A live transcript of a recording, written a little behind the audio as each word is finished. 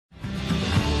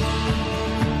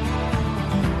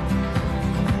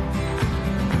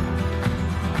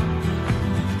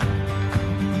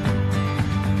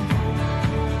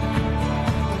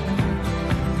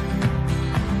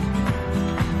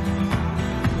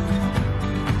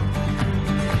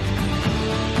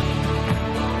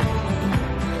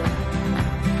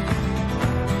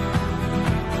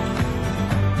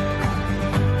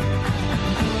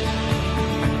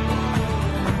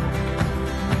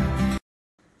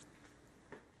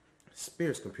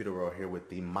Spears computer roll here with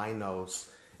the Minos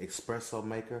espresso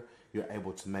maker. You're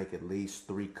able to make at least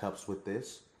 3 cups with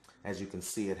this. As you can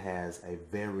see, it has a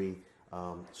very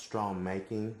strong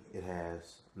making. It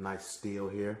has nice steel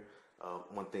here.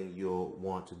 One thing you'll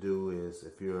want to do is,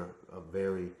 if you're a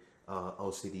very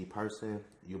OCD person,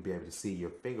 you'll be able to see your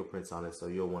fingerprints on it, so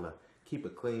you'll want to keep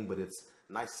it clean, but it's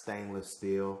nice stainless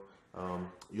steel.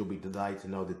 You'll be delighted to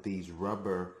know that these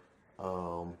rubber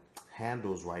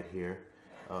handles right here,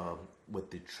 with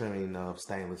the trimming of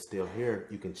stainless steel here,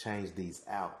 you can change these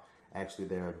out. Actually,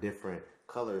 there are different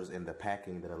colors in the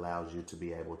packing that allows you to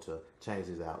be able to change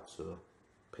these out to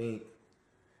pink,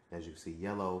 as you can see,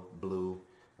 yellow, blue,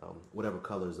 whatever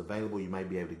color is available. You might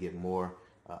be able to get more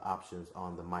options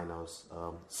on the Minos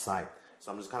site.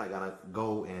 So I'm just kind of gonna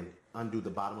go and undo the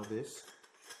bottom of this.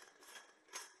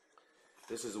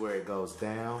 This is where it goes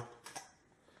down.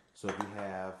 So if you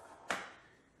have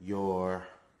your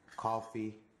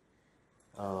coffee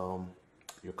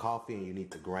and you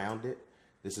need to ground it,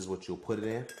 this is what you'll put it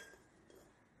in.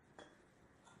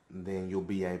 And then you'll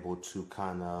be able to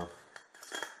kind of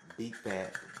beat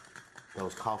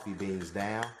those coffee beans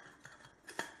down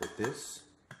with this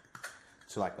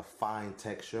to like a fine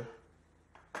texture.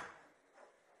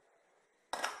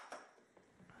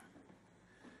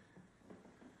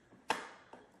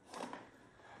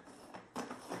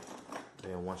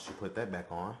 Then once you put that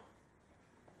back on,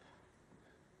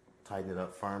 tighten it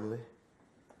up firmly.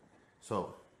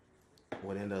 So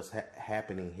what ends up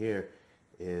happening here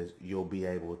is you'll be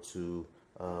able to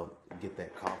get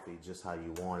that coffee just how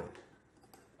you want it.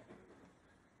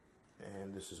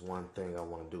 And this is one thing I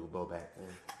want to do, go back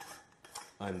and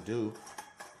undo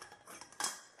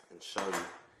and show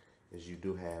you, is you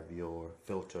do have your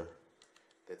filter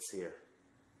that's here.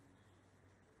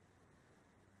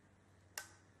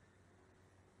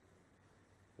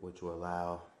 Which will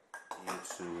allow you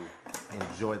to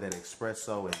enjoy that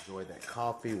espresso, enjoy that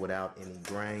coffee without any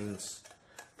grains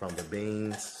from the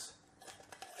beans.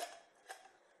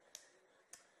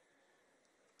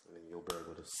 And then you'll be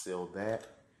able to seal that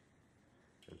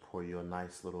and pour you a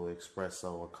nice little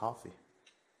espresso or coffee.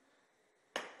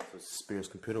 So it's Spears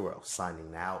Computer World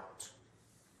signing out.